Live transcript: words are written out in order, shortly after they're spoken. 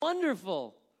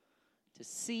Wonderful to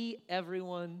see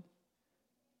everyone.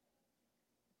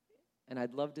 And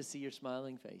I'd love to see your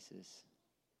smiling faces.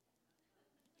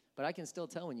 But I can still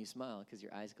tell when you smile because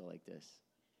your eyes go like this.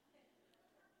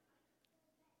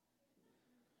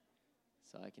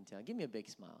 So I can tell. Give me a big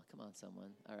smile. Come on,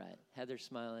 someone. All right. Heather's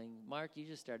smiling. Mark, you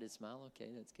just started to smile.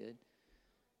 Okay, that's good.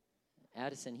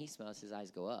 Addison, he smiles. His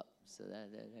eyes go up. So there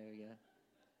we go.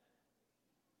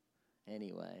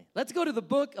 Anyway, let's go to the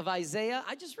book of Isaiah.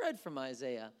 I just read from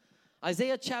Isaiah.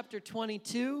 Isaiah chapter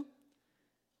 22,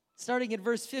 starting at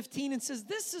verse 15, it says,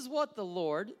 "This is what the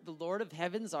Lord of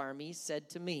heaven's armies, said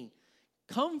to me.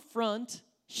 Confront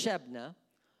Shebna,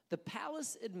 the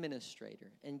palace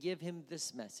administrator, and give him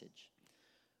this message.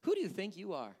 Who do you think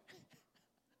you are?"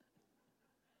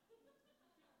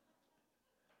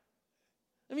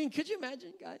 I mean, could you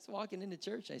imagine guys walking into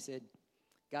church? I said,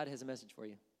 "God has a message for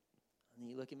you." And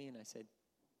you look at me and I said,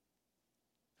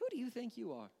 "Who do you think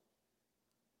you are?"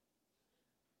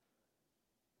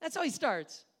 That's how he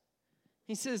starts.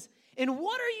 He says, "And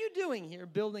what are you doing here,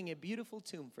 building a beautiful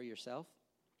tomb for yourself,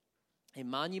 a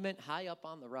monument high up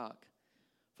on the rock?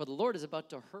 For the Lord is about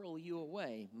to hurl you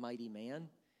away, mighty man.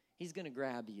 He's going to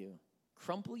grab you,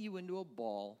 crumple you into a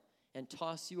ball, and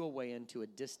toss you away into a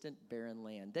distant, barren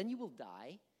land. Then you will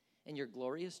die, and your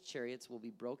glorious chariots will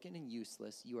be broken and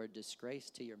useless. You are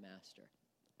disgraced to your master."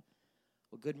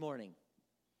 Well, good morning.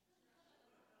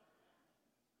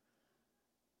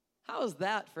 How is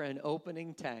that for an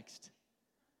opening text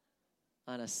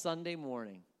on a Sunday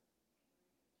morning?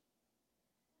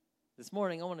 This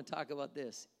morning, I want to talk about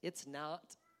this. It's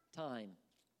not time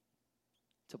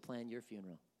to plan your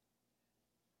funeral.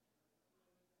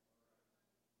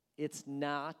 It's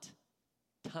not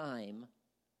time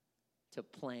to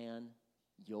plan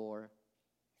your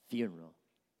funeral.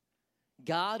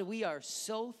 God, we are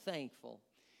so thankful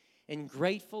and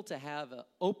grateful to have an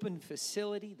open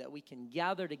facility that we can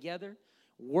gather together,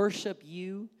 worship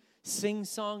you, sing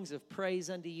songs of praise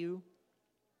unto you.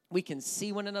 We can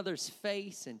see one another's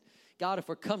face, and God, if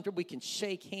we're comfortable, we can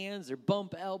shake hands or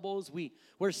bump elbows.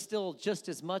 We're still just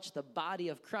as much the body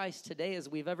of Christ today as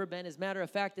we've ever been. As a matter of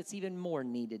fact, it's even more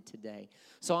needed today.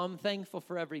 So I'm thankful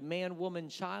for every man, woman,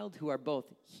 child who are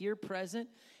both here present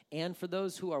and for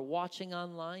those who are watching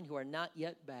online who are not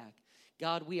yet back.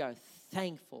 God, we are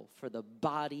thankful for the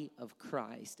body of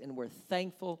Christ, and we're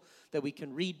thankful that we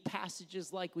can read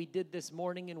passages like we did this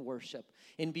morning in worship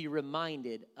and be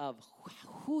reminded of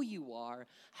who you are,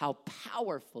 how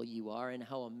powerful you are, and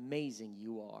how amazing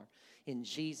you are. In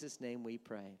Jesus' name we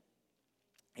pray.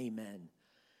 Amen.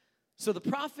 So the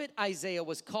prophet Isaiah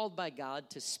was called by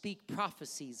God to speak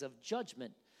prophecies of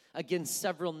judgment against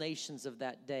several nations of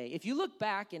that day. If you look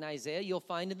back in Isaiah, you'll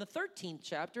find in the 13th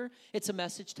chapter, it's a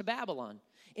message to Babylon.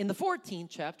 In the 14th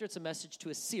chapter, it's a message to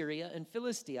Assyria and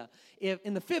Philistia.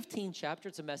 In the 15th chapter,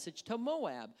 it's a message to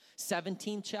Moab.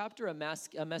 17th chapter, a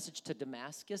message to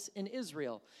Damascus and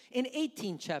Israel. In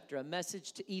 18th chapter, a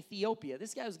message to Ethiopia.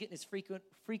 This guy was getting his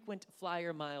frequent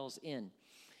flyer miles in.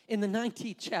 In the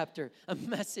 19th chapter, a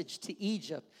message to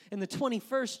Egypt. In the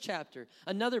 21st chapter,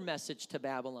 another message to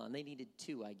Babylon. They needed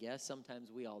two, I guess.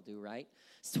 Sometimes we all do, right?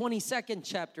 22nd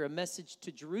chapter, a message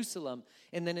to Jerusalem.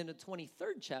 And then in the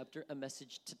 23rd chapter, a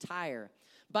message to Tyre.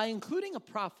 By including a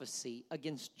prophecy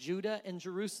against Judah and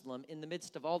Jerusalem in the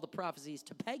midst of all the prophecies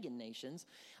to pagan nations,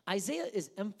 Isaiah is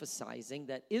emphasizing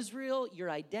that Israel, your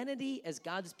identity as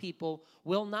God's people,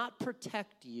 will not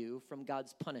protect you from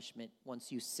God's punishment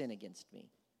once you sin against me.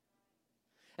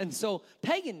 And so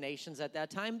pagan nations at that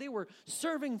time, they were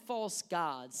serving false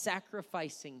gods,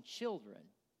 sacrificing children,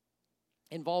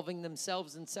 involving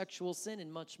themselves in sexual sin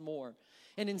and much more.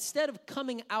 And instead of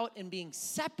coming out and being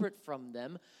separate from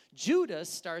them, Judah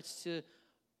starts to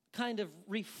kind of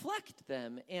reflect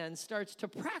them and starts to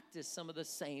practice some of the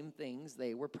same things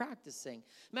they were practicing.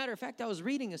 Matter of fact, I was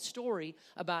reading a story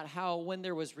about how when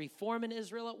there was reform in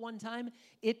Israel at one time,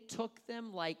 it took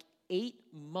them like 8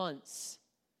 months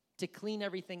to clean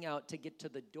everything out to get to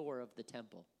the door of the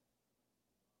temple.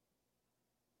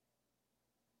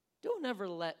 Don't ever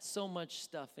let so much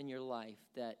stuff in your life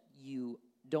that you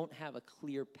don't have a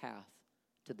clear path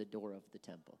to the door of the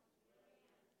temple.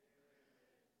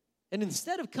 And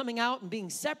instead of coming out and being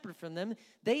separate from them,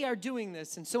 they are doing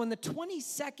this. And so in the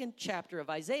 22nd chapter of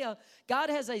Isaiah,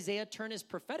 God has Isaiah turn his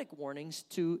prophetic warnings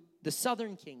to the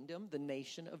southern kingdom, the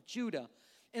nation of Judah.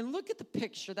 And look at the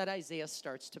picture that Isaiah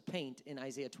starts to paint in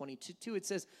Isaiah 22. It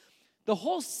says, the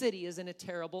whole city is in a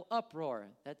terrible uproar.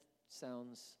 That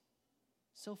sounds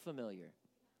so familiar.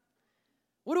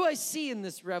 What do I see in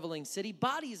this reveling city?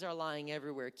 Bodies are lying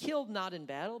everywhere, killed not in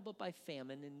battle, but by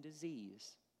famine and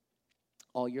disease.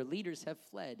 All your leaders have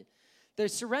fled. They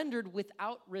surrendered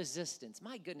without resistance.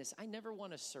 My goodness, I never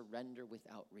want to surrender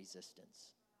without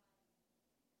resistance.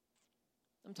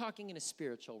 I'm talking in a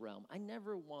spiritual realm. I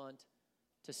never want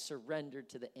to surrender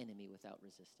to the enemy without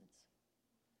resistance.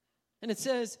 And it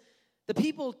says, the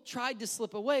people tried to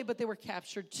slip away, but they were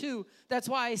captured too. That's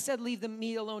why I said, leave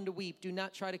me alone to weep. Do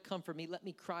not try to comfort me. Let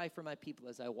me cry for my people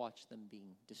as I watch them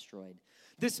being destroyed.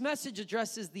 This message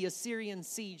addresses the Assyrian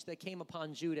siege that came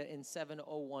upon Judah in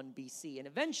 701 BC. And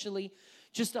eventually,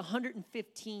 just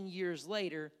 115 years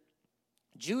later,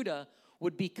 Judah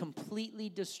would be completely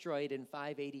destroyed in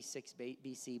 586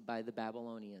 BC by the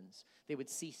Babylonians. They would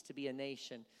cease to be a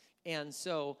nation. And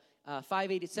so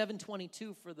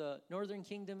 722 for the northern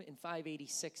kingdom and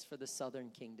 586 for the southern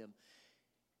kingdom.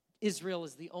 Israel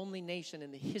is the only nation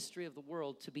in the history of the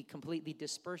world to be completely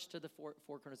dispersed to the four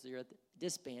corners of the earth,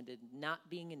 disbanded, not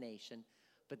being a nation.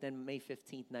 But then May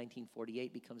 15th,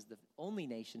 1948 becomes the only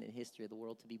nation in history of the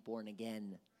world to be born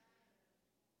again.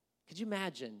 Could you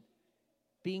imagine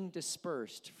being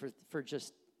dispersed for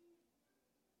just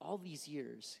all these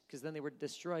years? Because then they were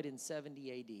destroyed in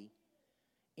 70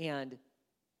 AD. And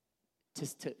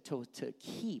to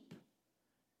keep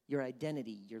your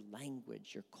identity, your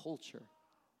language, your culture,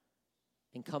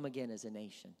 and come again as a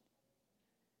nation.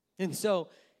 And so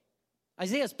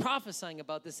Isaiah's prophesying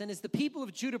about this. And as the people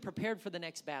of Judah prepared for the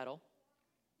next battle,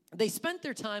 they spent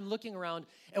their time looking around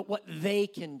at what they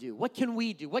can do. What can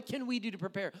we do? What can we do to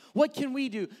prepare? What can we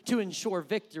do to ensure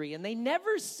victory? And they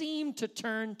never seemed to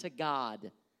turn to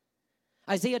God.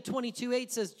 Isaiah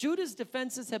 22:8 says, Judah's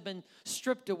defenses have been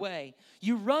stripped away.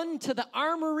 You run to the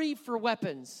armory for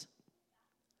weapons.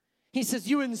 He says,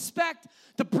 you inspect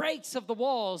the breaks of the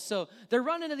walls. So they're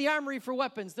running to the armory for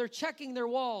weapons. They're checking their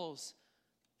walls.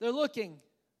 They're looking,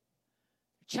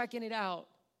 checking it out.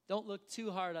 Don't look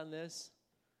too hard on this.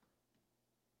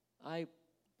 I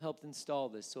helped install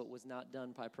this, so it was not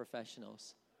done by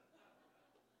professionals.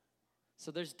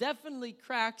 So there's definitely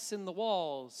cracks in the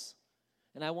walls.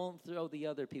 And I won't throw the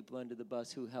other people under the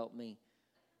bus who helped me,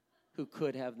 who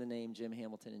could have the name Jim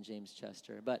Hamilton and James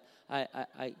Chester. But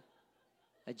I'm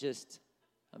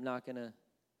not gonna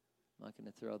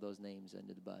throw those names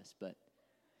under the bus. But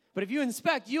if you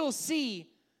inspect, you'll see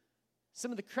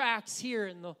some of the cracks here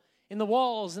in the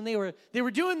walls. And they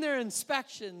were doing their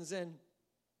inspections, and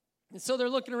so they're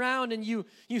looking around, and you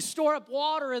store up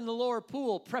water in the lower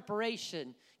pool,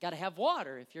 preparation. Got to have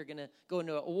water if you're going to go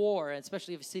into a war, and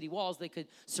especially if city walls, they could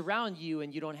surround you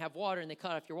and you don't have water and they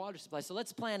cut off your water supply. So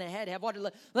let's plan ahead, have water.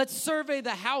 Let's survey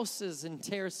the houses and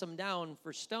tear some down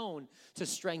for stone to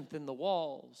strengthen the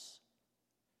walls.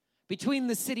 Between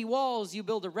the city walls, you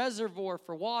build a reservoir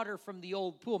for water from the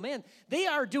old pool. Man, they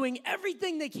are doing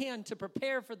everything they can to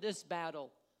prepare for this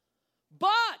battle.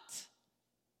 But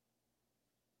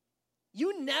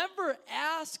you never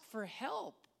ask for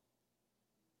help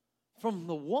from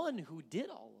the one who did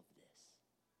all of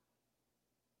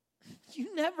this.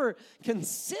 You never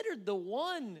considered the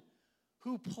one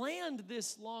who planned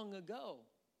this long ago.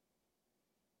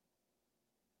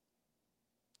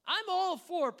 I'm all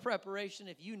for preparation.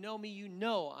 If you know me, you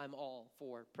know I'm all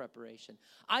for preparation.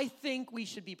 I think we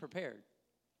should be prepared,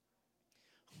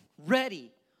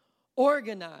 ready,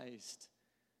 organized.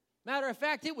 Matter of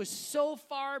fact, it was so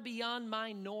far beyond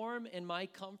my norm and my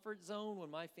comfort zone when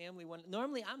my family went.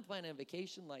 Normally, I'm planning a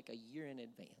vacation like a year in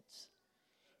advance.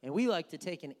 And we like to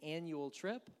take an annual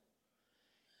trip.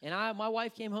 And my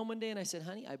wife came home one day and I said,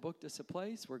 honey, I booked us a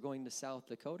place. We're going to South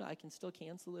Dakota. I can still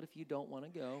cancel it if you don't want to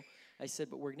go. I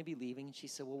said, but we're going to be leaving. And she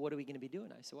said, well, what are we going to be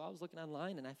doing? I said, well, I was looking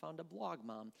online and I found a blog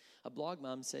mom. A blog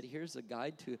mom said, here's a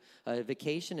guide to a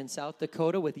vacation in South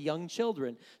Dakota with young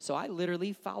children. So I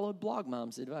literally followed blog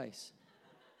mom's advice.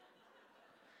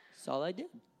 That's all I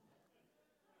did.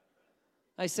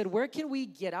 I said, where can we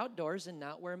get outdoors and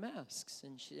not wear masks?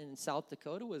 And South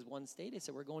Dakota was one state. I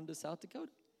said, we're going to South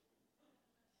Dakota.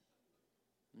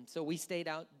 And so we stayed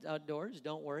outdoors.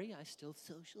 Don't worry, I still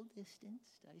social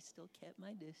distanced. I still kept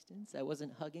my distance. I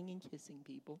wasn't hugging and kissing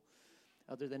people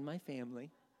other than my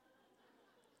family.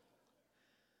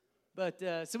 But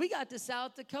so we got to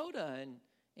South Dakota,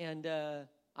 and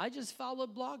I just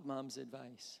followed blog mom's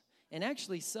advice. And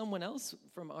actually, someone else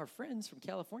from our friends from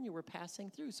California were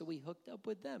passing through, so we hooked up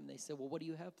with them. They said, well, what do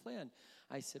you have planned?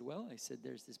 I said,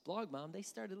 there's this blog mom. They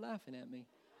started laughing at me,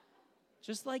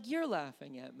 just like you're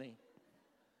laughing at me.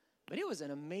 But it was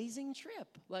an amazing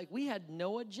trip. Like, we had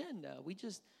no agenda. We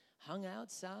just hung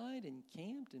outside and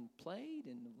camped and played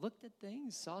and looked at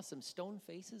things, saw some stone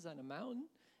faces on a mountain.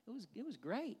 It was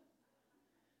great.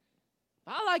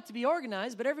 I like to be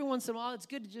organized, but every once in a while, it's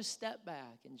good to just step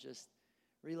back and just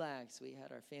relax. We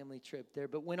had our family trip there.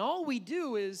 But when all we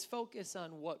do is focus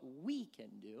on what we can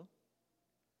do,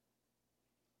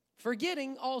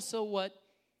 forgetting also what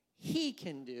he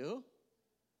can do,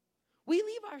 we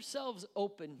leave ourselves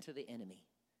open to the enemy.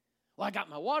 Well, I got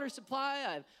my water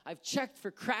supply. I've checked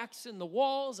for cracks in the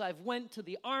walls. I've went to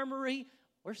the armory.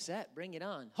 We're set. Bring it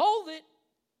on. Hold it.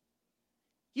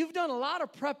 You've done a lot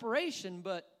of preparation,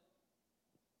 but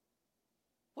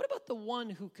what about the one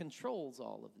who controls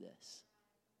all of this?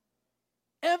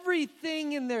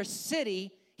 Everything in their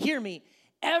city, hear me,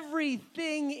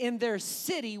 everything in their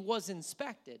city was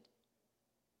inspected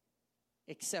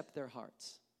except their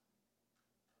hearts.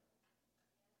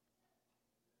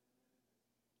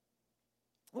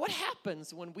 What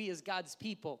happens when we as God's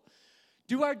people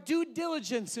do our due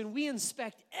diligence and we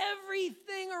inspect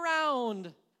everything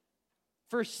around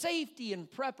for safety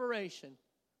and preparation,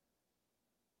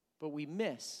 but we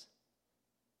miss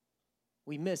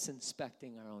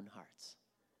inspecting our own hearts?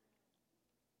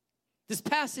 This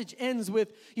passage ends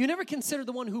with, you never consider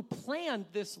the one who planned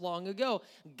this long ago.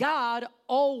 God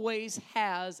always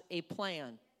has a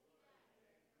plan.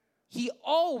 He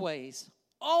always,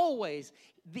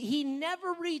 he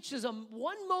never reaches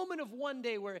one moment of one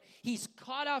day where he's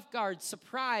caught off guard,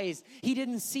 surprised. He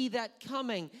didn't see that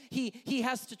coming. He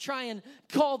has to try and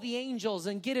call the angels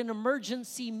and get an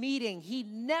emergency meeting. He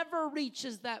never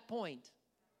reaches that point.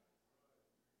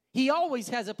 He always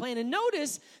has a plan. And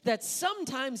notice that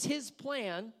sometimes his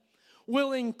plan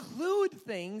will include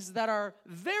things that are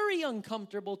very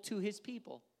uncomfortable to his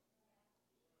people.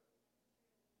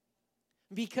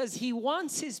 Because he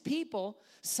wants his people,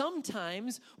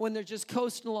 sometimes when they're just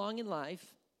coasting along in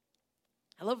life.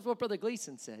 I love what Brother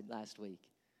Gleason said last week.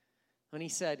 When he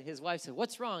said, his wife said,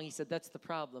 "What's wrong?" He said, "That's the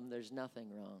problem. There's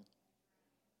nothing wrong."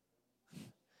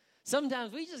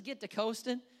 Sometimes we just get to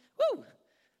coasting. Woo!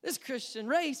 This Christian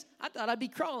race, I thought I'd be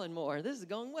crawling more. This is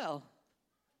going well.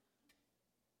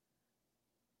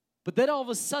 But then all of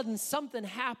a sudden, something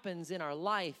happens in our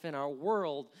life, in our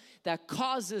world, that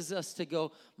causes us to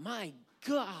go, "My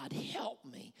God, help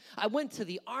me. I went to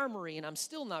the armory and I'm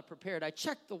still not prepared. I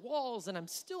checked the walls and I'm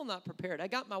still not prepared. I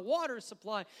got my water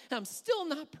supply and I'm still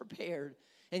not prepared."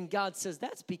 And God says,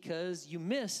 that's because you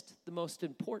missed the most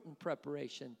important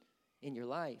preparation in your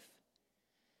life.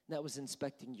 And that was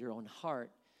inspecting your own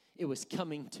heart. It was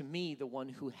coming to me, the one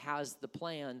who has the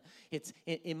plan. It's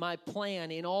in my plan,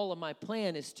 in all of my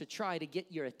plan, is to try to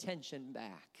get your attention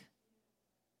back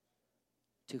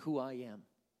to who I am.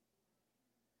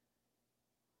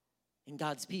 And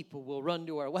God's people will run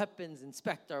to our weapons,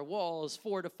 inspect our walls,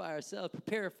 fortify ourselves,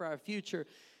 prepare for our future.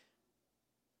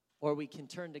 Or we can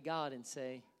turn to God and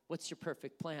say, "What's your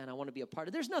perfect plan? I want to be a part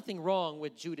of it." There's nothing wrong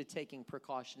with Judah taking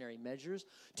precautionary measures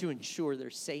to ensure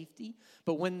their safety.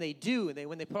 But when they do,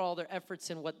 when they put all their efforts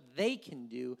in what they can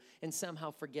do and somehow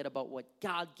forget about what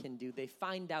God can do, they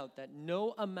find out that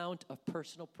no amount of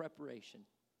personal preparation,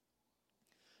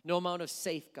 no amount of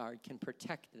safeguard can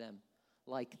protect them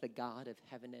like the God of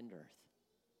heaven and earth.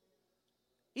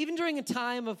 Even during a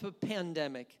time of a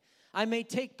pandemic, I may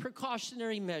take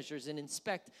precautionary measures and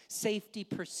inspect safety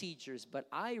procedures, but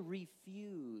I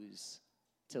refuse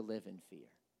to live in fear.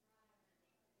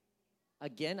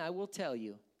 Again, I will tell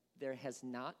you, there has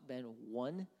not been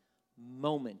one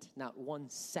moment, not 1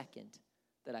 second,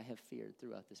 that I have feared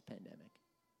throughout this pandemic.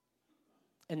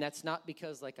 And that's not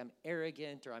because I'm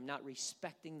arrogant or I'm not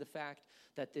respecting the fact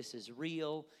that this is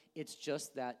real. It's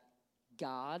just that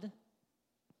God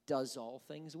does all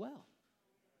things well.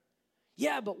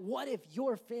 Yeah, but what if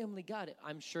your family got it?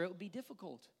 I'm sure it would be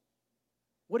difficult.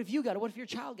 What if you got it? What if your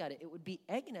child got it? It would be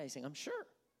agonizing, I'm sure.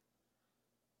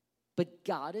 But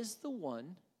God is the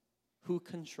one who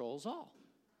controls all.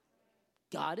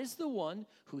 God is the one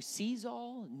who sees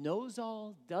all, knows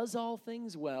all, does all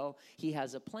things well. He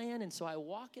has a plan, and so I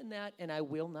walk in that, and I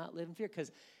will not live in fear.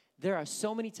 Because there are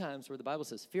so many times where the Bible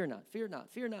says, "Fear not, fear not,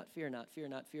 fear not, fear not, fear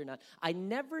not, fear not." I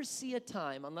never see a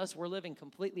time, unless we're living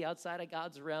completely outside of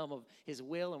God's realm of his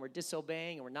will, and we're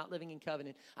disobeying, and we're not living in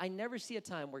covenant. I never see a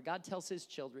time where God tells his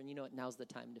children, "You know what, now's the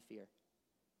time to fear."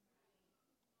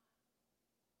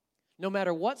 No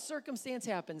matter what circumstance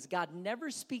happens, God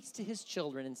never speaks to his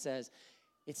children and says,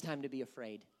 "It's time to be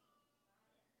afraid."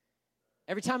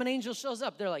 Every time an angel shows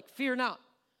up, they're like, "Fear not,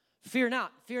 fear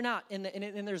not, fear not." And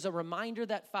there's a reminder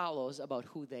that follows about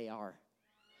who they are.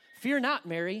 Fear not,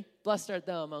 Mary. Blessed art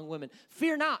thou among women.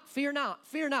 Fear not, fear not,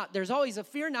 fear not. There's always a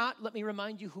fear not. Let me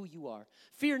remind you who you are.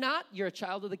 Fear not, you're a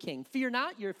child of the King. Fear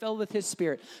not, you're filled with his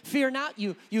Spirit. Fear not,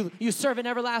 you serve an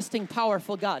everlasting,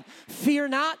 powerful God. Fear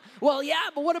not, well, yeah,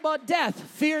 but what about death?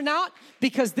 Fear not,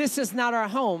 because this is not our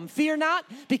home. Fear not,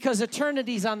 because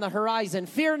eternity's on the horizon.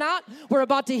 Fear not, we're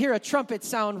about to hear a trumpet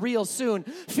sound real soon.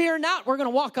 Fear not, we're going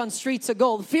to walk on streets of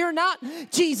gold. Fear not,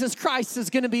 Jesus Christ is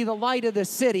going to be the light of the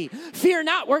city. Fear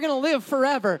not, we're going to live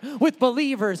forever with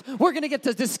believers. We're going to get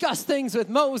to discuss things with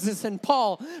Moses and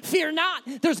Paul. Fear not,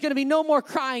 there's going to be no more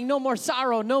crying, no more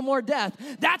sorrow, no more death.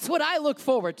 That's what I look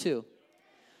forward to.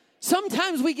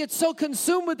 Sometimes we get so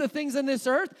consumed with the things on this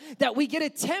earth that we get a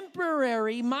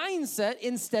temporary mindset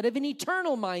instead of an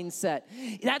eternal mindset.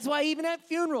 That's why even at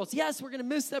funerals, yes, we're going to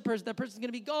miss that person. That person's going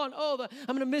to be gone. I'm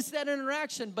going to miss that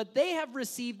interaction. But they have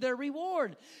received their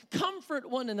reward. Comfort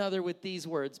one another with these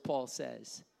words, Paul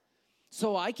says.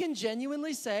 So I can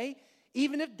genuinely say,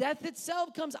 even if death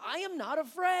itself comes, I am not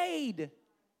afraid.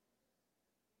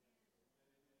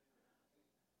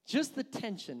 Just the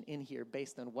tension in here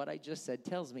based on what I just said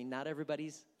tells me not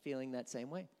everybody's feeling that same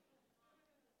way.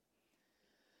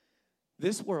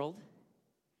 This world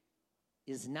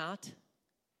is not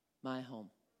my home.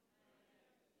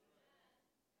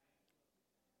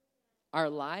 Our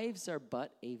lives are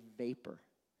but a vapor.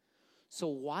 So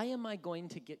why am I going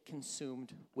to get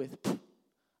consumed with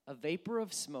a vapor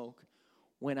of smoke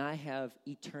when I have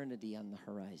eternity on the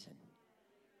horizon?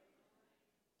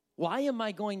 Why am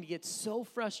I going to get so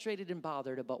frustrated and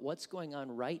bothered about what's going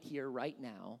on right here, right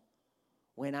now,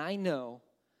 when I know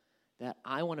that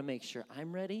I want to make sure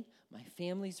I'm ready, my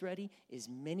family's ready, as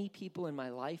many people in my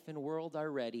life and world are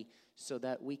ready so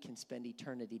that we can spend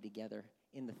eternity together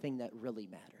in the thing that really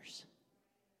matters?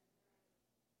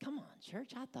 Come on,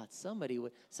 church. I thought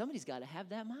somebody's got to have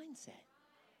that mindset.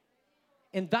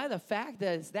 And by the fact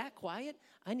that it's that quiet,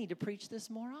 I need to preach this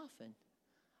more often.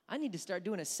 I need to start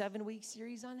doing a 7-week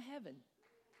series on heaven.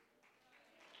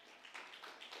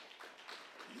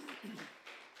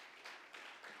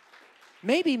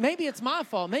 Maybe it's my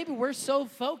fault. Maybe we're so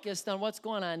focused on what's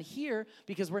going on here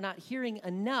because we're not hearing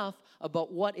enough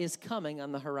about what is coming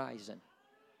on the horizon.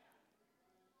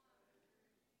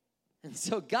 And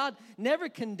so God never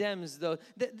condemns those.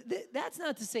 That's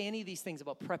not to say any of these things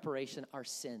about preparation are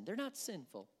sin. They're not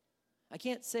sinful. I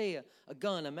can't say a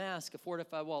gun, a mask, a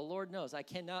fortified wall. Lord knows, I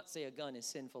cannot say a gun is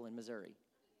sinful in Missouri.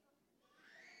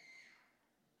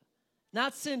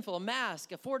 Not sinful, a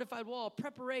mask, a fortified wall,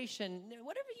 preparation,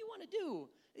 whatever you want to do.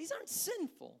 These aren't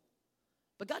sinful.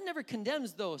 But God never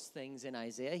condemns those things in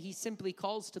Isaiah. He simply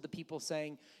calls to the people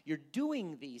saying, you're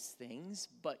doing these things,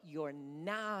 but you're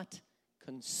not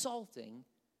consulting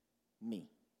me.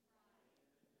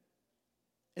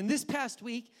 And this past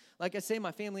week, like I say,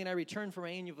 my family and I returned from our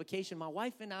annual vacation. My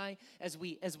wife and I, as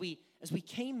we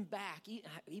came back,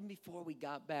 even before we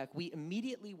got back, we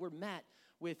immediately were met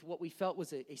with what we felt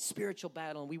was a spiritual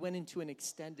battle, and we went into an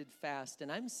extended fast. And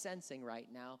I'm sensing right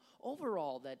now,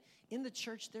 overall, that in the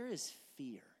church there is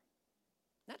fear.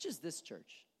 Not just this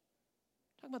church.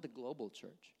 I'm talking about the global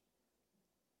church.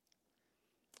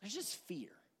 There's just fear.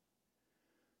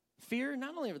 Fear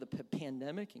not only over the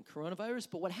pandemic and coronavirus,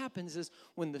 but what happens is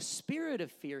when the spirit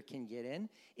of fear can get in,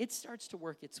 it starts to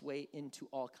work its way into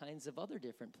all kinds of other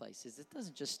different places. It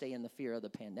doesn't just stay in the fear of the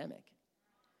pandemic.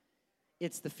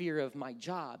 It's the fear of my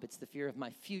job. It's the fear of my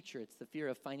future. It's the fear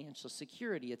of financial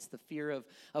security. It's the fear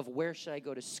of where should I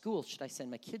go to school? Should I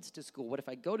send my kids to school? What if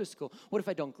I go to school? What if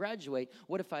I don't graduate?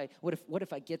 What if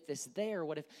I get this there?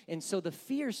 And so the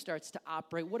fear starts to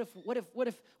operate. What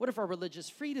if our religious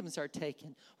freedoms are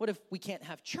taken? What if we can't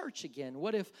have church again?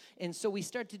 And so we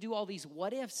start to do all these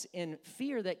what ifs, and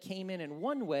fear that came in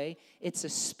one way, it's a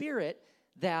spirit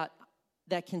that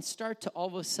can start to all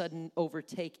of a sudden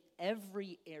overtake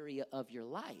every area of your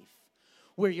life,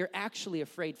 where you're actually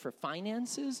afraid for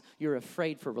finances, you're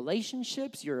afraid for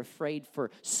relationships, you're afraid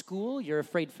for school, you're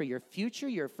afraid for your future,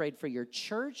 you're afraid for your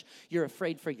church, you're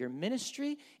afraid for your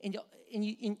ministry, and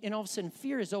all of a sudden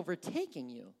fear is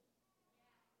overtaking you.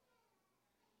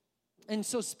 And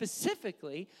so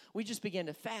specifically, we just began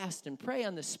to fast and pray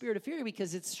on the spirit of fear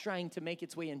because it's trying to make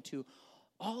its way into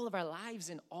all of our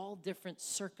lives in all different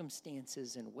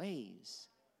circumstances and ways.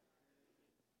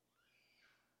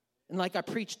 And like I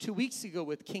preached 2 weeks ago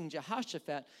with King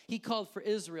Jehoshaphat, he called for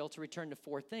Israel to return to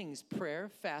 4 things: prayer,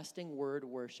 fasting, word,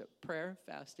 worship. Prayer,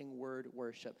 fasting, word,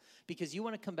 worship. Because you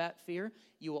want to combat fear,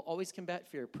 you will always combat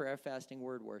fear. Prayer, fasting,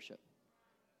 word, worship.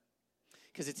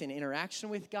 because it's an interaction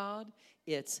with God.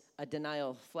 It's a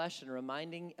denial of flesh and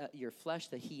reminding your flesh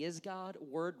that he is God.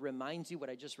 Word reminds you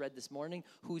what I just read this morning,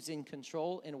 who's in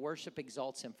control, and worship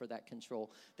exalts him for that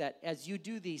control. That as you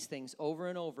do these things over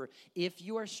and over, if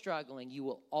you are struggling, you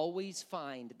will always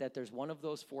find that there's one of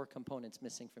those 4 components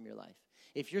missing from your life.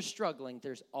 If you're struggling,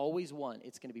 there's always one.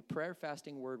 It's going to be prayer,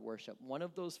 fasting, word, worship. One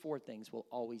of those 4 things will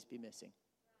always be missing.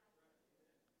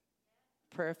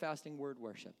 Prayer, fasting, word,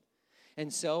 worship.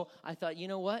 And so I thought, you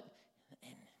know what?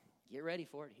 Get ready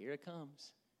for it. Here it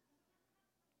comes.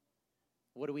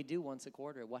 What do we do once a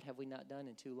quarter? What have we not done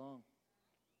in too long?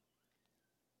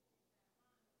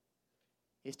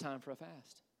 It's time for a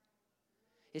fast.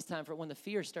 It's time for when the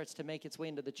fear starts to make its way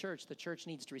into the church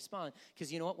needs to respond.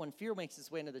 Because you know what? When fear makes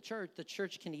its way into the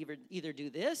church can either do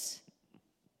this,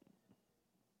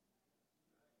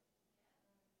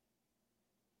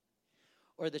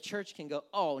 or the church can go,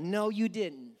 oh, no, you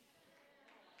didn't.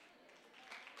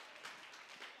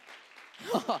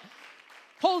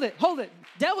 Hold it.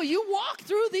 Devil, you walk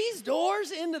through these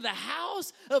doors into the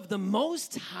house of the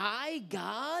Most High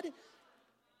God?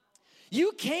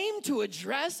 You came to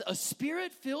address a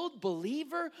Spirit-filled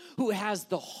believer who has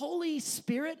the Holy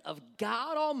Spirit of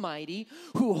God Almighty,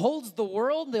 who holds the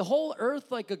world, the whole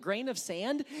earth like a grain of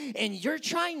sand, and you're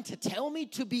trying to tell me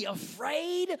to be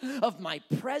afraid of my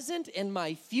present and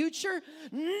my future?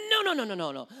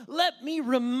 No. Let me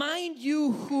remind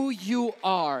you who you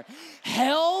are.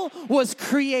 Hell was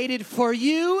created for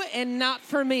you and not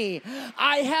for me.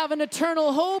 I have an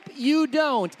eternal hope, you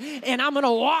don't. And I'm going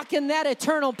to walk in that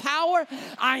eternal power.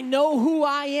 I know who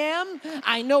I am.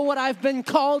 I know what I've been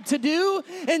called to do.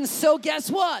 And so guess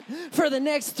what? For the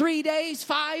next 3 days,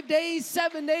 5 days,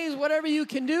 7 days, whatever you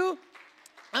can do,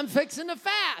 I'm fixing to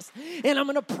fast, and I'm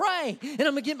going to pray, and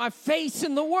I'm going to get my face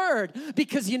in the Word,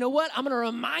 because you know what? I'm going to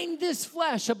remind this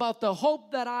flesh about the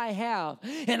hope that I have,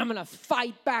 and I'm going to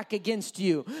fight back against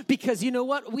you, because you know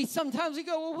what? We go,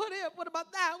 well, what about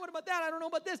that? What about that? I don't know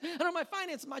about this. I don't know my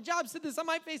finances. My job said this. I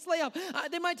might face layoff.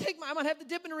 They might I might have to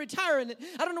dip in and retire, and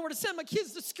I don't know where to send my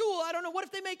kids to school. I don't know. What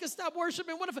if they make us stop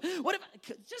worshiping? What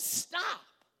if, just stop.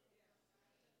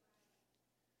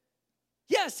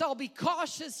 Yes, I'll be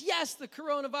cautious. Yes, the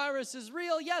coronavirus is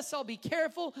real. Yes, I'll be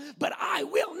careful, but I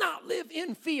will not live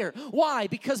in fear. Why?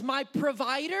 Because my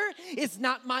provider is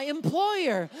not my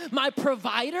employer. My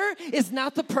provider is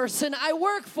not the person I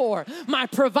work for. My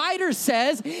provider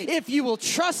says, if you will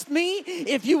trust me,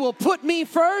 if you will put me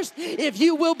first, if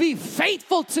you will be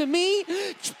faithful to me,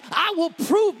 I will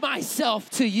prove myself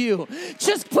to you.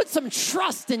 Just put some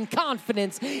trust and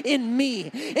confidence in me.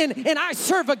 And I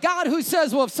serve a God who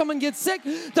says, well, if someone gets sick,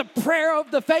 the prayer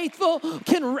of the faithful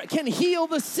can heal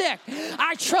the sick.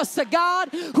 I trust a God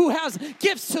who has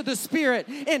gifts to the Spirit,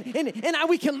 and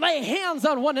we can lay hands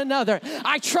on one another.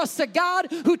 I trust a God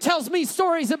who tells me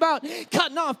stories about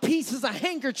cutting off pieces of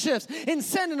handkerchiefs and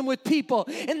sending them with people,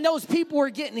 and those people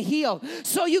were getting healed.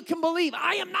 So you can believe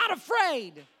I am not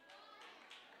afraid.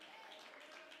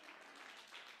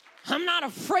 I'm not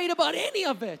afraid about any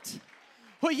of it.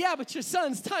 Well, yeah, but your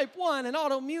son's type 1 and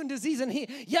autoimmune disease, and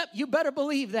yep, you better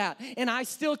believe that. And I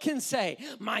still can say,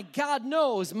 my God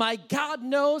knows,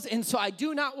 and so I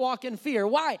do not walk in fear.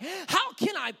 Why? How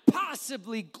can I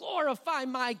possibly glorify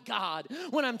my God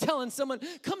when I'm telling someone,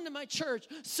 come to my church,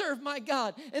 serve my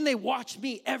God, and they watch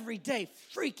me every day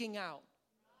freaking out?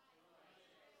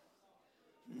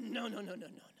 No.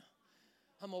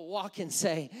 I'm going to walk and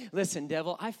say, listen,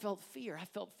 devil, I felt fear. I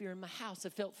felt fear in my house. I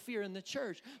felt fear in the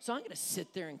church. So I'm going to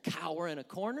sit there and cower in a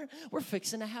corner. We're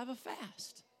fixing to have a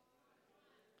fast,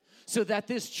 so that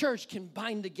this church can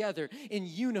bind together and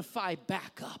unify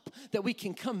back up, that we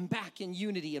can come back in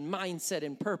unity and mindset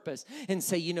and purpose and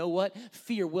say, you know what?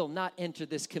 Fear will not enter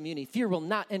this community. Fear will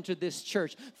not enter this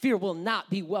church. Fear will not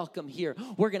be welcome here.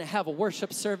 We're going to have a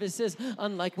worship services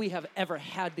unlike we have ever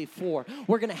had before.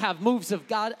 We're going to have moves of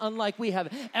God unlike we have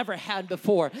ever had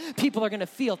before. People are going to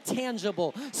feel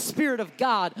tangible Spirit of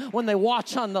God when they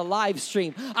watch on the live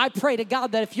stream. I pray to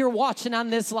God that if you're watching on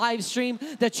this live stream,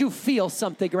 that you feel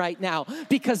something right now,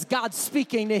 because God's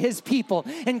speaking to his people,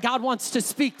 and God wants to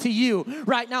speak to you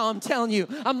right now. I'm telling you,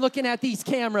 I'm looking at these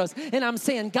cameras and I'm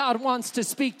saying God wants to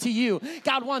speak to you.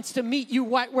 God wants to meet you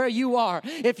right where you are.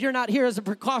 If you're not here as a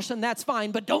precaution, that's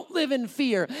fine, but don't live in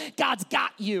fear. God's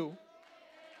got you.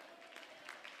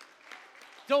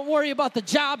 Don't worry about the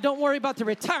job. Don't worry about the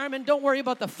retirement. Don't worry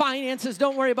about the finances.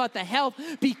 Don't worry about the health.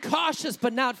 Be cautious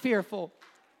but not fearful.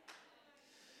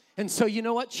 And so you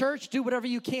know what, church? Do whatever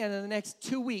you can in the next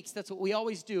 2 weeks. That's what we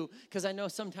always do, because I know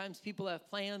sometimes people have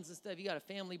plans and stuff. You got a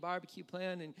family barbecue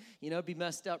plan, and, it'd be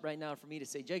messed up right now for me to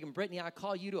say, Jake and Brittany, I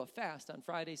call you to a fast on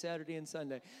Friday, Saturday, and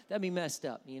Sunday. That'd be messed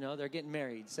up. They're getting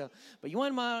married. So, but you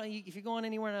want to, if you're going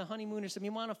anywhere on a honeymoon or something,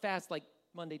 you want to fast like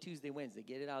Monday, Tuesday, Wednesday.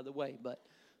 Get it out of the way. But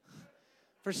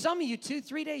for some of you,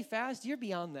 2-3 day fast, you're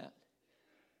beyond that.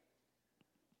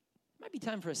 Might be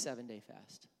time for a 7-day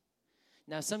fast.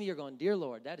 Now, some of you are going, dear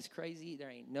Lord, that is crazy. There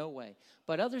ain't no way.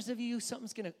 But others of you,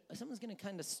 something's gonna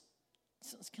kind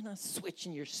of switch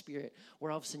in your spirit,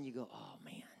 where all of a sudden you go, oh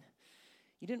man,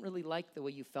 you didn't really like the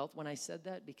way you felt when I said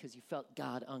that, because you felt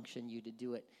God unction you to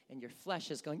do it, and your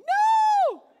flesh is going,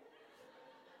 no.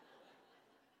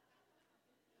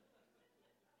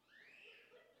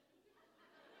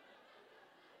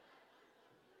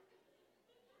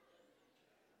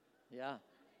 Yeah.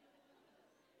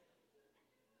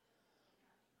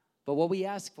 But what we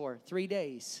ask for, 3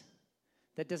 days,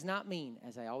 that does not mean,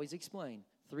 as I always explain,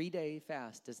 3-day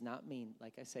fast does not mean,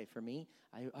 like I say, for me,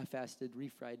 I fasted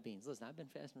refried beans. Listen, I've been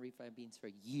fasting refried beans for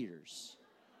years.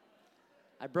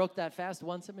 I broke that fast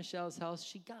once at Michelle's house.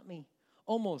 She got me.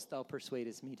 Almost thou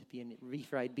persuadest me to be a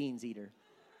refried beans eater,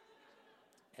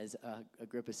 as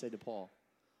Agrippa said to Paul.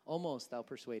 Almost thou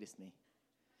persuadest me.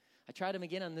 I tried them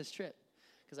again on this trip,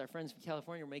 because our friends from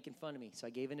California were making fun of me, so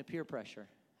I gave in to peer pressure.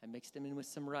 I mixed them in with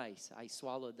some rice. I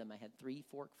swallowed them. I had 3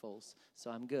 forkfuls, so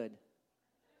I'm good.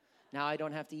 Now I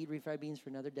don't have to eat refried beans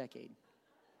for another decade.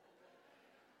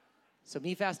 So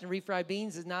me fasting refried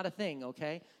beans is not a thing,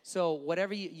 okay? So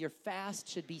whatever your fast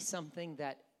should be something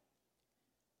that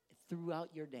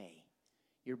throughout your day,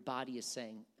 your body is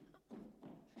saying,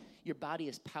 your body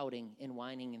is pouting and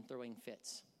whining and throwing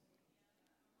fits.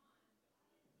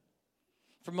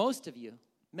 For most of you,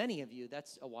 many of you,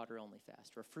 that's a water-only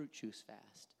fast or a fruit juice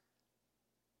fast.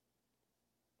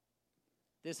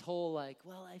 This whole I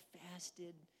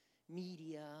fasted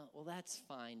media, well, that's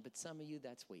fine, but some of you,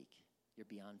 that's weak. You're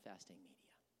beyond fasting media.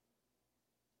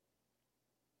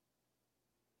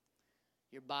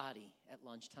 Your body at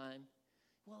lunchtime,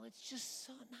 well, it's just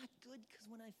so not good, because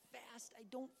when I fast, I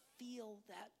don't feel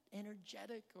that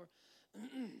energetic or...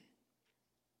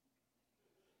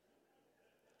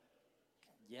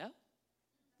 Yeah.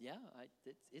 Yeah,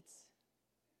 it's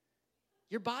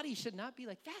your body should not be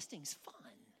like, fasting's fun.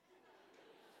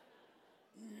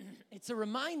 It's a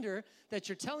reminder that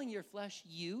you're telling your flesh,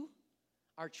 you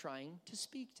are trying to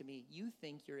speak to me. You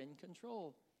think you're in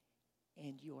control,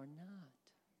 and you're not.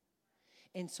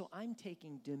 And so I'm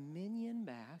taking dominion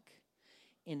back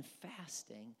in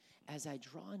fasting as I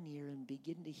draw near and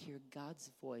begin to hear God's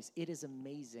voice. It is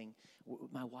amazing.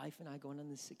 My wife and I going on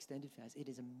this extended fast. It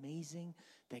is amazing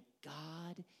that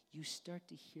God, you start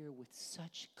to hear with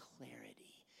such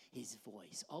clarity his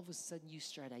voice. All of a sudden you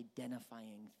start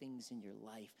identifying things in your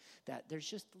life that there's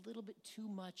just a little bit too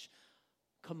much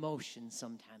commotion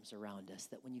sometimes around us,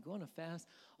 that when you go on a fast,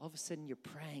 all of a sudden you're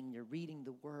praying, you're reading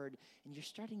the word, and you're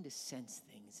starting to sense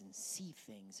things and see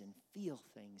things and feel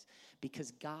things.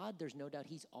 Because God, there's no doubt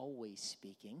he's always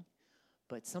speaking,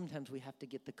 but sometimes we have to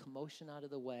get the commotion out of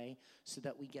the way so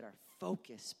that we get our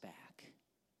focus back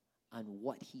on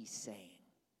what he's saying.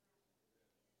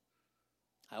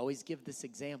 I always give this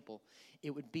example.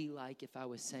 It would be like if I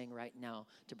was saying right now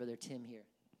to Brother Tim here,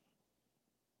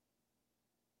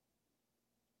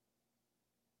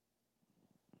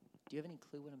 do you have any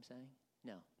clue what I'm saying?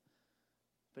 No.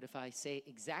 But if I say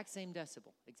exact same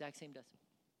decibel.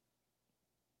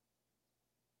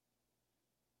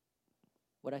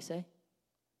 What'd I say?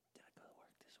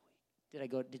 Did I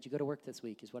go to work this week? Did you go to work this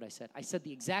week is what I said. I said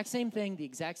the exact same thing, the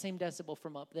exact same decibel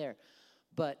from up there.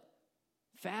 But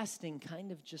fasting kind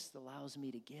of just allows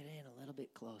me to get in a little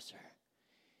bit closer.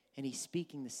 And he's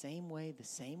speaking the same way, the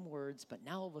same words, but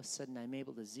now all of a sudden I'm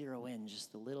able to zero in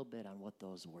just a little bit on what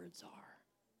those words are.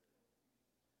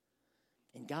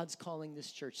 And God's calling this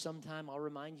church. Sometime, I'll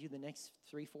remind you the next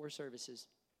 3-4 services,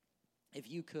 if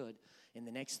you could, in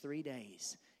the next 3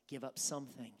 days, give up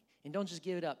something. And don't just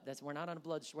give it up. We're not on a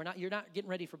blood, you're not getting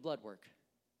ready for blood work.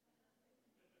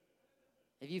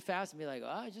 If you fast and be like,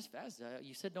 I just fasted.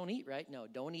 You said don't eat, right? No,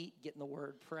 don't eat, get in the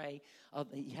word, pray,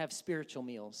 have spiritual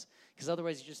meals. Because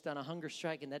otherwise you're just on a hunger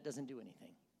strike and that doesn't do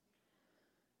anything.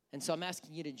 And so I'm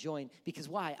asking you to join. Because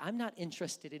why? I'm not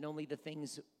interested in only the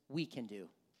things we can do.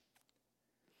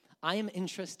 I am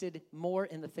interested more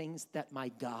in the things that my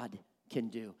God can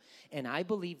do. And I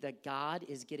believe that God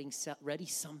is getting ready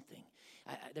something.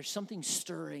 There's something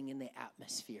stirring in the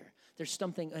atmosphere. There's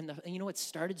something, and you know what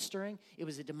started stirring? It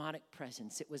was a demonic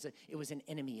presence. It was an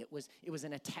enemy. It was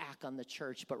an attack on the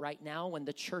church. But right now, when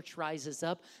the church rises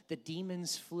up, the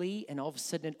demons flee, and all of a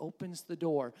sudden it opens the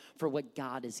door for what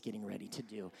God is getting ready to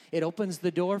do. It opens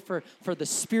the door for the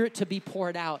Spirit to be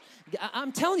poured out.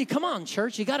 I'm telling you, come on,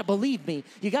 church, you got to believe me.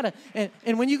 You got to,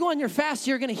 and when you go on your fast,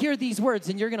 you're going to hear these words,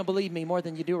 and you're going to believe me more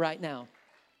than you do right now.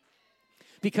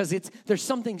 Because there's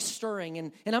something stirring.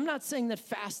 And I'm not saying that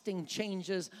fasting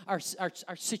changes, our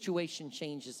situation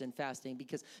changes in fasting,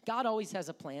 because God always has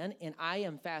a plan, and I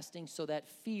am fasting so that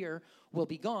fear will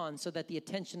be gone, so that the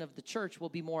attention of the church will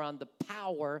be more on the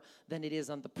power than it is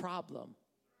on the problem.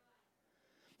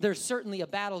 There's certainly a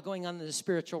battle going on in the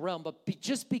spiritual realm, but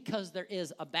just because there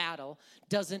is a battle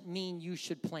doesn't mean you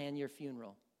should plan your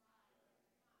funeral.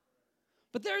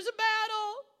 But there's a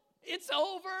battle. It's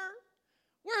over.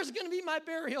 Where's going to be my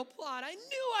burial plot? I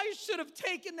knew I should have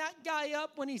taken that guy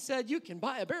up when he said, you can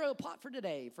buy a burial plot for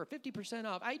today for 50%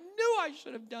 off. I knew I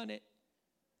should have done it.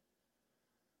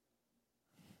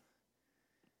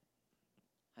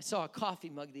 I saw a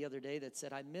coffee mug the other day that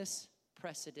said, I miss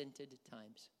precedented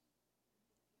times.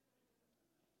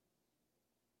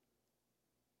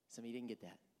 Some of you didn't get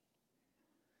that.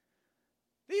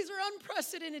 These are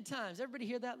unprecedented times. Everybody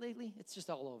hear that lately? It's just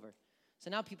all over. So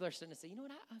now people are starting to say, you know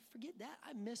what, I forget that.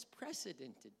 I miss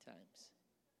precedented times.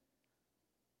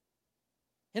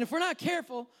 And if we're not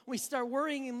careful, we start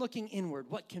worrying and looking inward.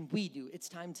 What can we do? It's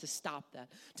time to stop that,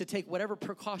 to take whatever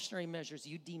precautionary measures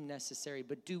you deem necessary,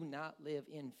 but do not live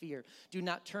in fear. Do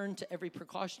not turn to every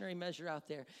precautionary measure out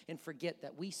there and forget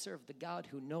that we serve the God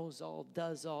who knows all,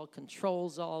 does all,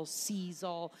 controls all, sees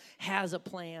all, has a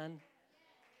plan.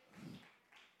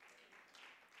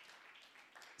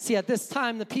 See, at this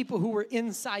time, the people who were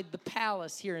inside the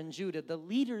palace here in Judah, the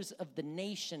leaders of the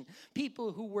nation,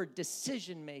 people who were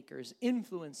decision makers,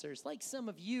 influencers, like some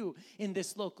of you in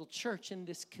this local church, in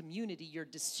this community, your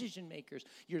decision makers,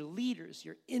 your leaders,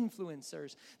 your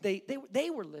influencers, they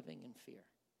were living in fear.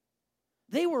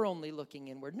 They were only looking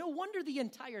inward. No wonder the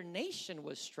entire nation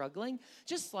was struggling,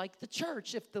 just like the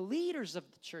church. If the leaders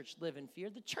of the church live in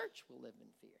fear, the church will live in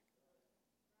fear.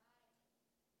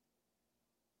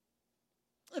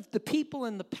 If the people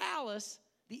in the palace,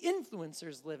 the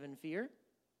influencers, live in fear,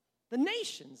 the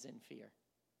nation's in fear.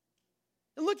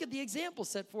 And look at the example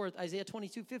set forth, Isaiah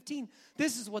 22:15.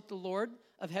 This is what the Lord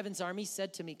of heaven's army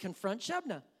said to me. Confront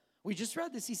Shebna. We just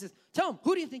read this. He says, tell him,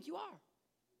 who do you think you are?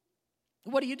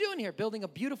 What are you doing here? Building a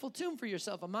beautiful tomb for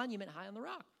yourself, a monument high on the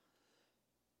rock.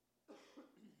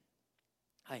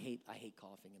 I hate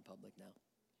coughing in public now.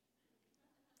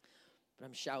 But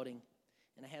I'm shouting.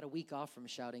 And I had a week off from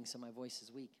shouting, so my voice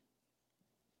is weak.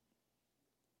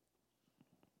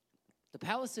 The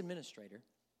palace administrator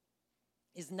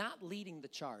is not leading the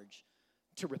charge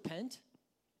to repent.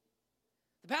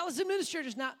 The palace administrator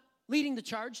is not leading the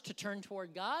charge to turn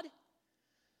toward God.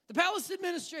 The palace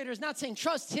administrator is not saying,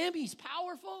 trust him, he's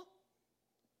powerful.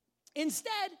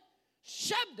 Instead,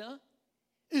 Shebna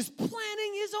is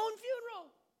planning his own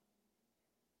funeral.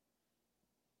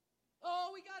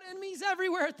 Oh, we got enemies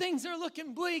everywhere. Things are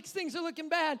looking bleak. Things are looking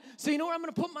bad. So you know where I'm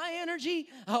going to put my energy?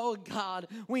 Oh, God,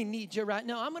 we need you right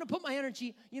now. I'm going to put my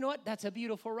energy. You know what? That's a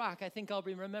beautiful rock. I think I'll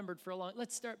be remembered for a long.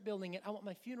 Let's start building it. I want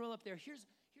my funeral up there. Here's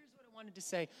what I wanted to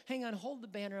say. Hang on, hold the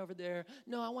banner over there.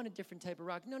 No, I want a different type of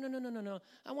rock. No.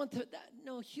 I want that.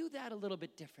 No, hue that a little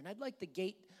bit different. I'd like the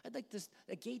gate. I'd like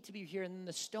a gate to be here, and then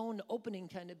the stone opening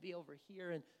kind of be over here.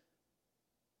 And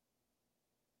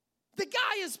the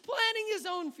guy is planning his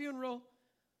own funeral,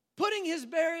 putting his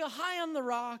burial high on the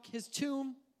rock, his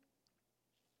tomb.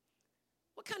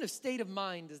 What kind of state of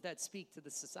mind does that speak to the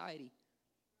society?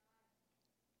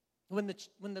 When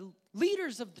the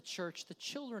leaders of the church, the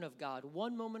children of God,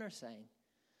 one moment are saying,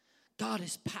 God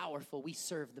is powerful, we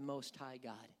serve the Most High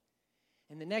God.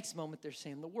 And the next moment they're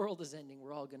saying, the world is ending,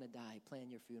 we're all going to die, plan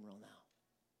your funeral now.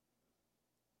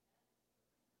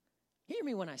 Hear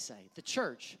me when I say, the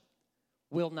church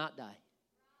will not die.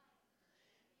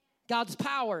 God's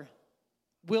power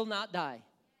will not die.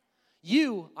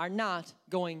 You are not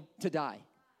going to die.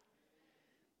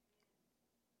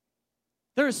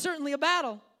 There is certainly a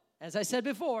battle, as I said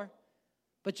before,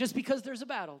 but just because there's a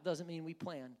battle doesn't mean we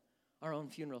plan our own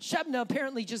funeral. Shebna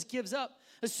apparently just gives up,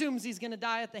 assumes he's going to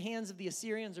die at the hands of the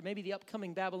Assyrians or maybe the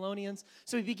upcoming Babylonians,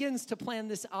 so he begins to plan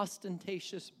this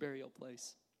ostentatious burial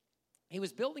place. He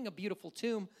was building a beautiful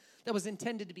tomb that was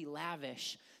intended to be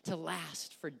lavish, to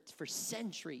last for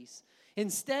centuries.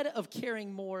 Instead of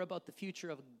caring more about the future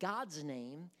of God's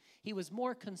name, he was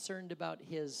more concerned about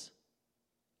his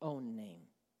own name.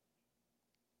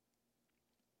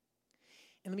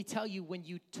 And let me tell you, when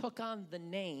you took on the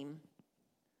name,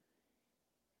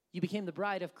 you became the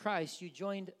bride of Christ.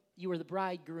 You were the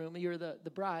bridegroom. You were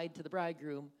the bride to the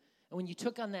bridegroom. And when you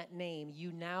took on that name,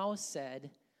 you now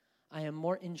said, I am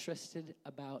more interested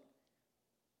about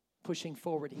pushing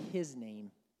forward his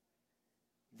name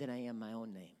than I am my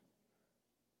own name.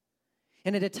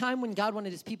 And at a time when God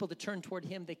wanted his people to turn toward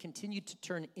him, they continued to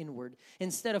turn inward.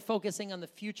 Instead of focusing on the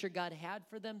future God had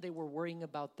for them, they were worrying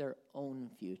about their own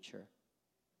future.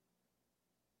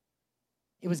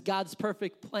 It was God's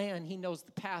perfect plan. He knows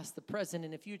the past, the present,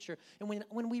 and the future. And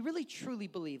when we really truly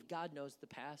believe God knows the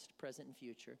past, present, and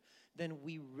future, then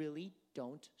we really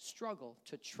don't struggle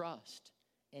to trust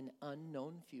an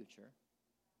unknown future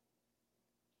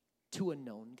to a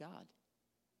known God.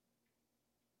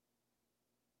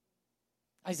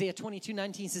 Isaiah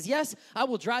 22:19 says, yes, I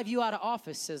will drive you out of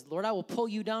office, says the Lord. I will pull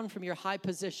you down from your high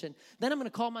position. Then I'm going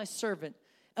to call my servant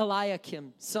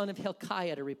Eliakim, son of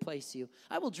Hilkiah, to replace you.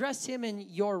 I will dress him in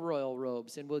your royal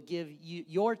robes and will give you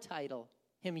your title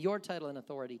and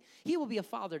authority. He will be a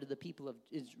father to the people of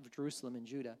Jerusalem and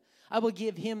Judah. I will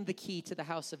give him the key to the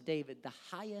house of David, the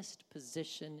highest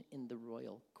position in the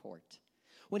royal court.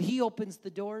 When he opens the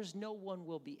doors, no one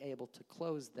will be able to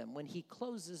close them. When he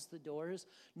closes the doors,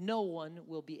 no one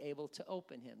will be able to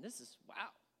open him. This is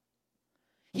wow.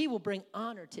 He will bring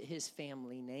honor to his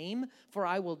family name, for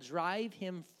I will drive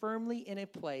him firmly in a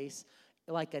place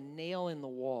like a nail in the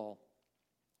wall.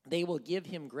 They will give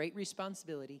him great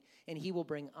responsibility, and he will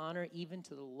bring honor even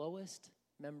to the lowest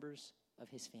members of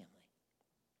his family.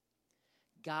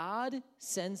 God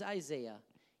sends Isaiah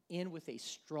in with a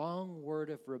strong word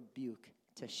of rebuke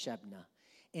to Shebna.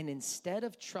 And instead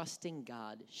of trusting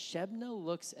God, Shebna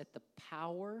looks at the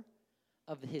power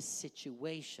of his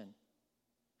situation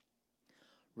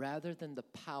rather than the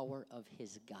power of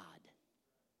his God.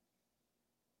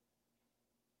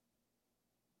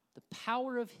 The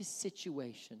power of his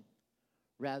situation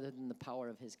rather than the power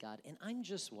of his God. And I'm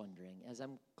just wondering, as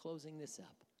I'm closing this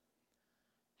up,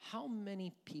 how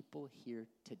many people here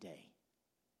today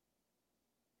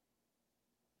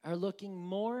are looking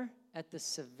more at the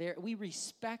severity? We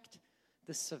respect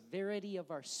the severity of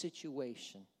our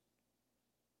situation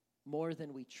more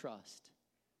than we trust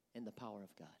in the power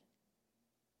of God.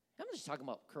 I'm just talking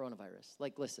about coronavirus.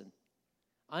 Like, listen,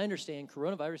 I understand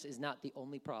coronavirus is not the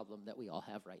only problem that we all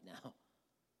have right now.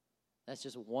 That's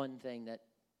just one thing that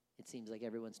it seems like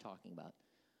everyone's talking about.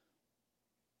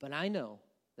 But I know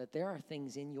that there are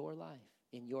things in your life,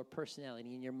 in your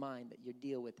personality, in your mind that you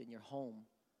deal with in your home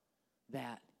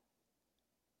that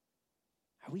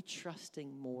are we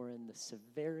trusting more in the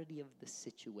severity of the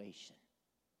situation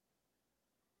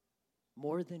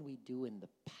more than we do in the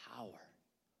power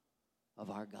of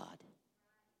our God?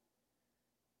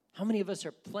 How many of us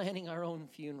are planning our own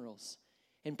funerals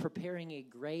and preparing a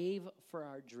grave for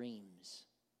our dreams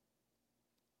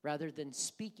rather than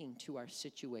speaking to our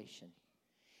situation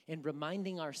and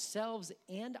reminding ourselves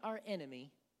and our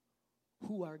enemy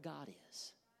who our God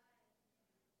is?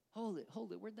 Hold it.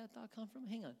 Where'd that thought come from?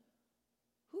 Hang on.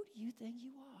 Who do you think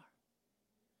you are?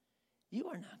 You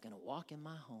are not going to walk in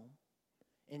my home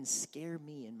and scare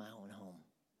me in my own home.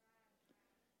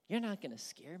 You're not going to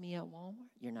scare me at Walmart.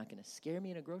 You're not going to scare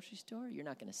me in a grocery store. You're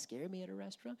not going to scare me at a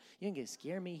restaurant. You're not going to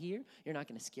scare me here. You're not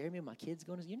going to scare me when my kids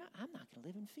going to. I'm not going to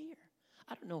live in fear.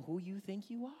 I don't know who you think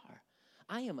you are.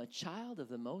 I am a child of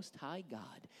the Most High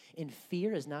God, and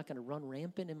fear is not going to run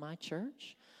rampant in my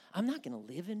church. I'm not going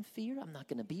to live in fear. I'm not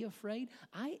going to be afraid.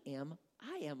 I am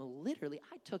literally,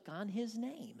 I took on his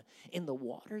name in the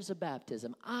waters of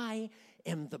baptism. I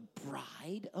am the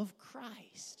bride of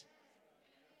Christ.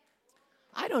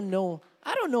 I don't know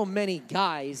many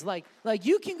guys, like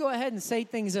you can go ahead and say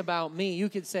things about me. You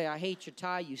could say, I hate your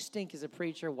tie, you stink as a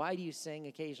preacher. Why do you sing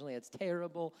occasionally? It's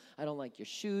terrible. I don't like your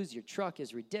shoes, your truck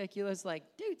is ridiculous. Like,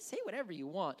 dude, say whatever you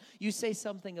want. You say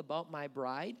something about my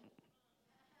bride.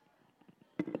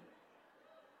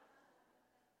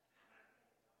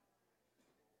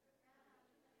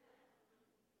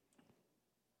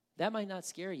 That might not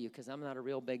scare you because I'm not a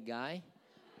real big guy.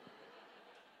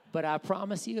 But I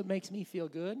promise you it makes me feel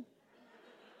good.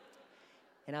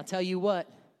 And I'll tell you what,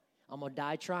 I'm going to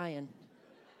die trying.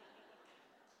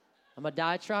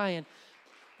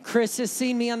 Chris has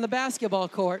seen me on the basketball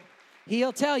court.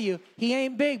 He'll tell you, he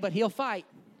ain't big, but he'll fight.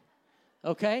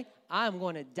 Okay? I'm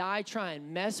going to die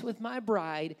trying. Mess with my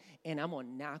bride, and I'm going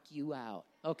to knock you out.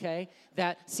 Okay,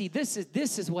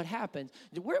 this is what happens.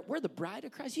 We're the bride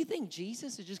of Christ. You think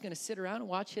Jesus is just going to sit around and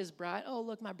watch his bride? Oh,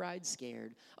 look, my bride's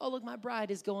scared. Oh, look, my bride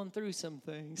is going through some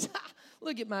things.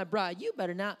 Look at my bride. You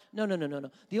better not. No.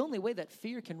 The only way that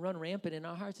fear can run rampant in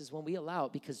our hearts is when we allow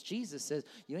it, because Jesus says,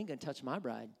 you ain't going to touch my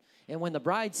bride. And when the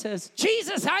bride says,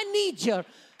 Jesus, I need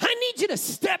you to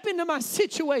step into my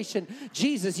situation.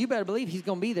 Jesus, you better believe he's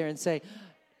going to be there and say,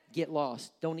 get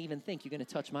lost. Don't even think you're going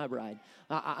to touch my bride.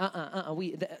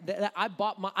 I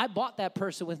bought that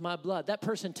person with my blood. That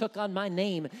person took on my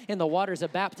name in the waters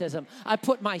of baptism. I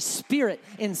put my spirit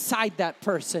inside that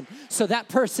person. So that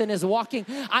person is walking.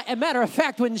 A matter of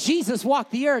fact, when Jesus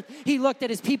walked the earth, he looked at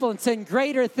his people and said,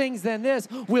 greater things than this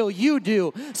will you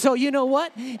do. So you know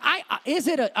what? Is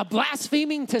it a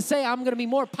blaspheming to say I'm going to be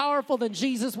more powerful than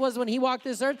Jesus was when he walked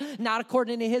this earth? Not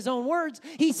according to his own words.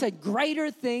 He said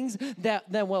greater things than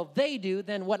they do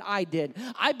than what I did.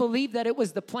 I believe that it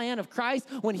was the plan of Christ.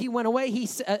 When he went away,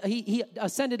 he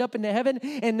ascended up into heaven,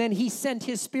 and then he sent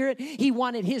his spirit. He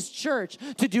wanted his church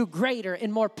to do greater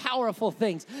and more powerful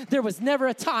things. There was never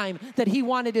a time that he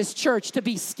wanted his church to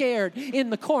be scared in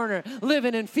the corner,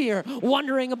 living in fear,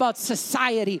 wondering about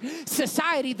society.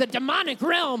 Society, the demonic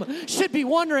realm, should be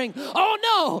wondering,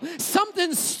 oh no,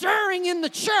 something's stirring in the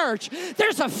church.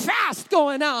 There's a fast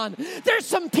going on. There's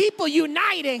some people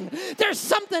uniting. There's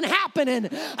something happening.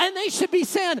 And they should be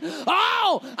saying,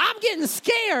 oh, I'm getting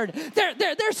scared.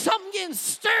 There's something getting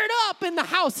stirred up in the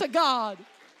house of God.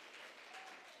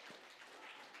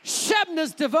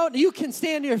 Shebna's devoted. You can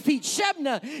stand to your feet.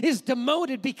 Shebna is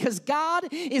demoted because God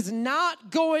is not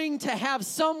going to have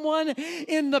someone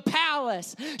in the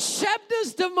palace.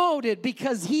 Shebna's demoted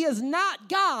because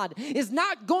God is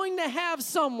not going to have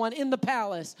someone in the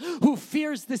palace who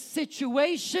fears the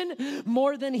situation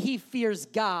more than he fears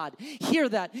God. Hear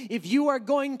that. If you are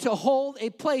going to hold a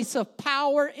place of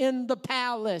power in the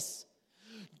palace,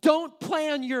 don't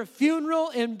plan your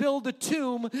funeral and build a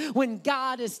tomb when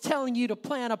God is telling you to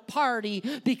plan a party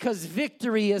because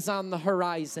victory is on the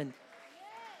horizon.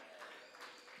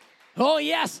 Oh,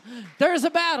 yes, there's a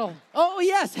battle. Oh,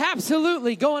 yes,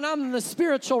 absolutely, going on in the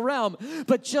spiritual realm.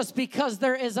 But just because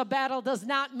there is a battle does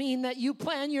not mean that you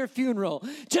plan your funeral.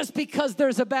 Just because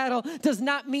there's a battle does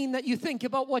not mean that you think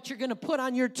about what you're going to put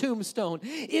on your tombstone.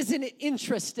 Isn't it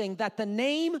interesting that the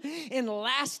name and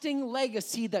lasting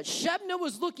legacy that Shebna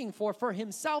was looking for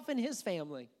himself and his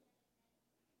family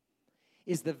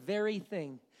is the very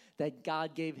thing that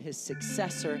God gave his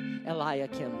successor,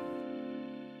 Eliakim.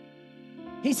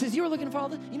 He says, you were looking for all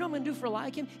this? You know what I'm going to do for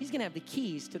Eliakim? He's going to have the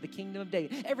keys to the kingdom of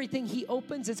David. Everything he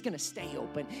opens, it's going to stay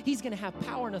open. He's going to have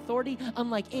power and authority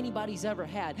unlike anybody's ever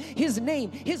had. His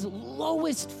name, his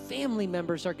lowest family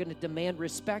members are going to demand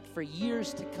respect for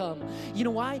years to come. You know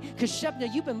why? Because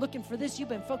Shebna, you've been looking for this. You've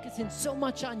been focusing so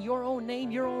much on your own name,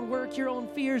 your own work, your own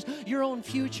fears, your own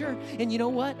future. And you know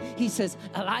what? He says,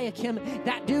 Eliakim,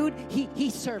 that dude,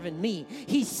 he's serving me.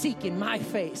 He's seeking my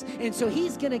face. And so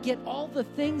he's going to get all the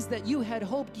things that you had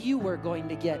hoped you were going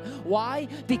to get. Why?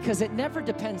 Because it never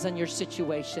depends on your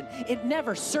situation.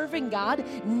 Serving God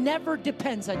never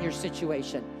depends on your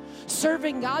situation.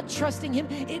 Serving God, trusting him,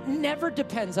 it never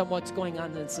depends on what's going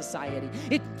on in society.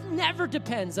 It never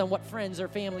depends on what friends or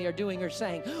family are doing or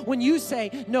saying. When you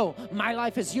say, no, my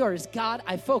life is yours, God,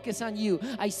 I focus on you.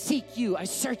 I seek you. I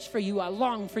search for you. I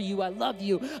long for you. I love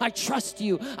you. I trust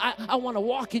you. I want to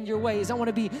walk in your ways. I want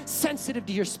to be sensitive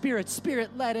to your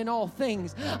spirit-led in all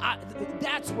things.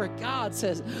 That's where God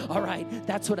says, all right,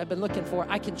 that's what I've been looking for.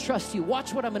 I can trust you.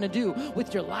 Watch what I'm going to do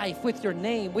with your life, with your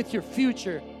name, with your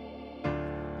future.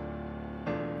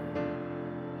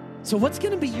 So what's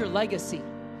going to be your legacy?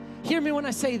 Hear me when I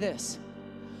say this.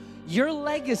 Your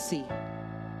legacy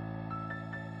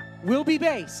will be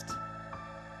based.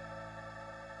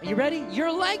 Are you ready?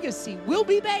 Your legacy will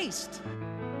be based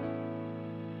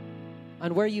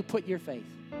on where you put your faith.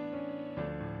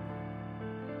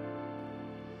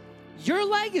 Your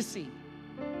legacy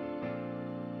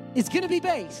is going to be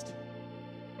based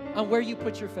on where you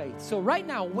put your faith. So right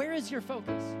now, where is your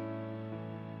focus?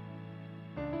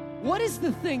 What is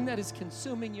the thing that is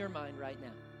consuming your mind right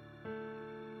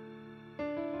now?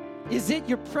 Is it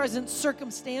your present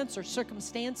circumstance or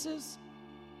circumstances?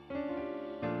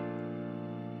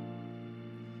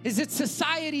 Is it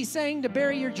society saying to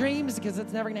bury your dreams because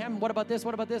it's never going to happen? What about this?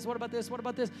 What about this? What about this? What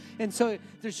about this? And so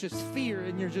there's just fear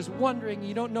and you're just wondering.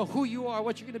 You don't know who you are,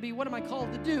 what you're going to be. What am I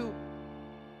called to do?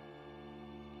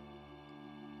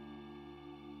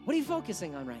 What are you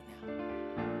focusing on right now?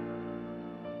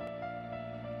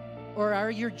 Or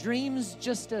are your dreams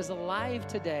just as alive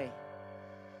today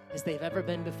as they've ever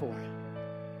been before?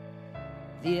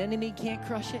 The enemy can't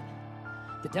crush it.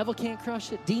 The devil can't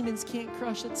crush it. Demons can't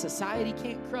crush it. Society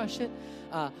can't crush it.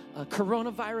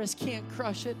 Coronavirus can't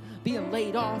crush it. Being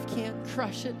laid off can't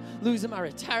crush it. Losing my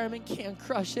retirement can't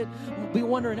crush it. Be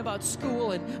wondering about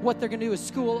school and what they're going to do with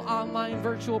school, online,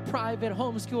 virtual, private,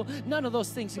 homeschool. None of those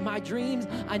things. My dreams,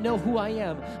 I know who I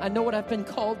am. I know what I've been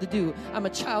called to do. I'm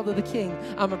a child of the King.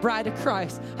 I'm a bride of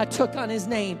Christ. I took on his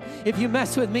name. If you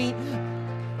mess with me,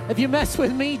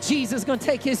 Jesus is going to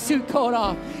take his suit coat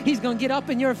off. He's going to get up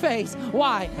in your face.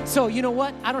 Why? So you know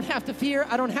what? I don't have to fear.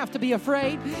 I don't have to be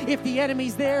afraid. If the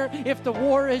enemy's there, if the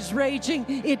war is raging,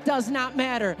 it does not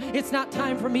matter. It's not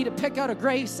time for me to pick out a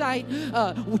gravesite,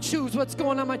 choose what's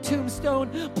going on my tombstone,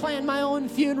 plan my own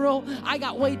funeral. I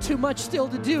got way too much still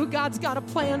to do. God's got a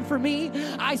plan for me.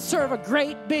 I serve a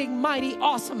great, big, mighty,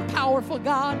 awesome, powerful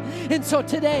God. And so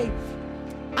today,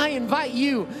 I invite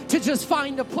you to just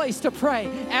find a place to pray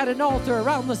at an altar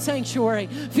around the sanctuary.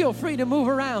 Feel free to move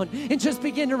around and just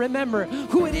begin to remember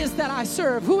who it is that I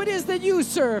serve, who it is that you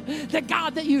serve, the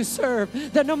God that you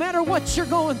serve, that no matter what you're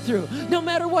going through, no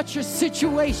matter what your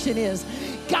situation is,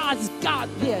 God's got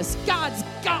this. God's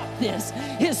got this.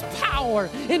 His power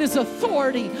and his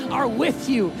authority are with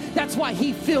you. That's why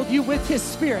he filled you with his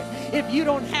Spirit. If you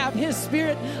don't have his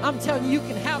Spirit, I'm telling you, you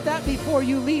can have that before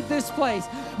you leave this place.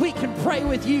 We can pray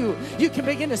with you. You can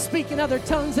begin to speak in other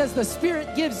tongues as the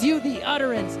Spirit gives you the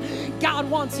utterance. God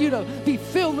wants you to be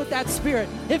filled with that Spirit.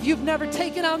 If you've never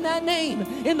taken on that name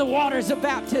in the waters of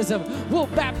baptism, we'll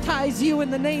baptize you in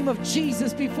the name of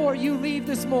Jesus before you leave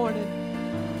this morning.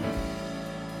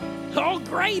 All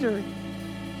greater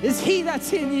is he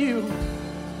that's in you.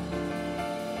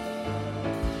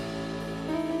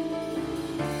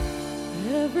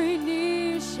 Every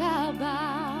knee shall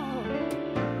bow,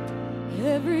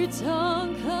 every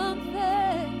tongue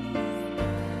confess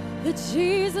that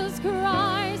Jesus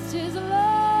Christ is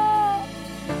Lord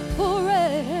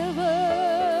forever.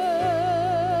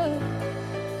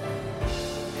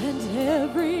 And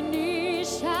every knee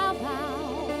shall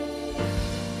bow,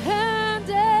 and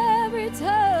every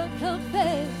tongue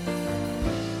confess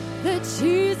that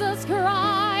Jesus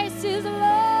Christ is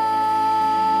Lord.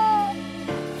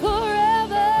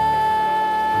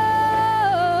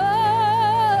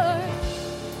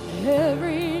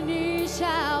 Every knee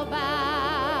shall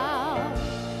bow,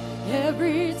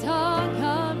 every tongue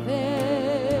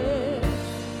confess,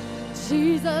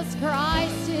 Jesus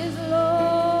Christ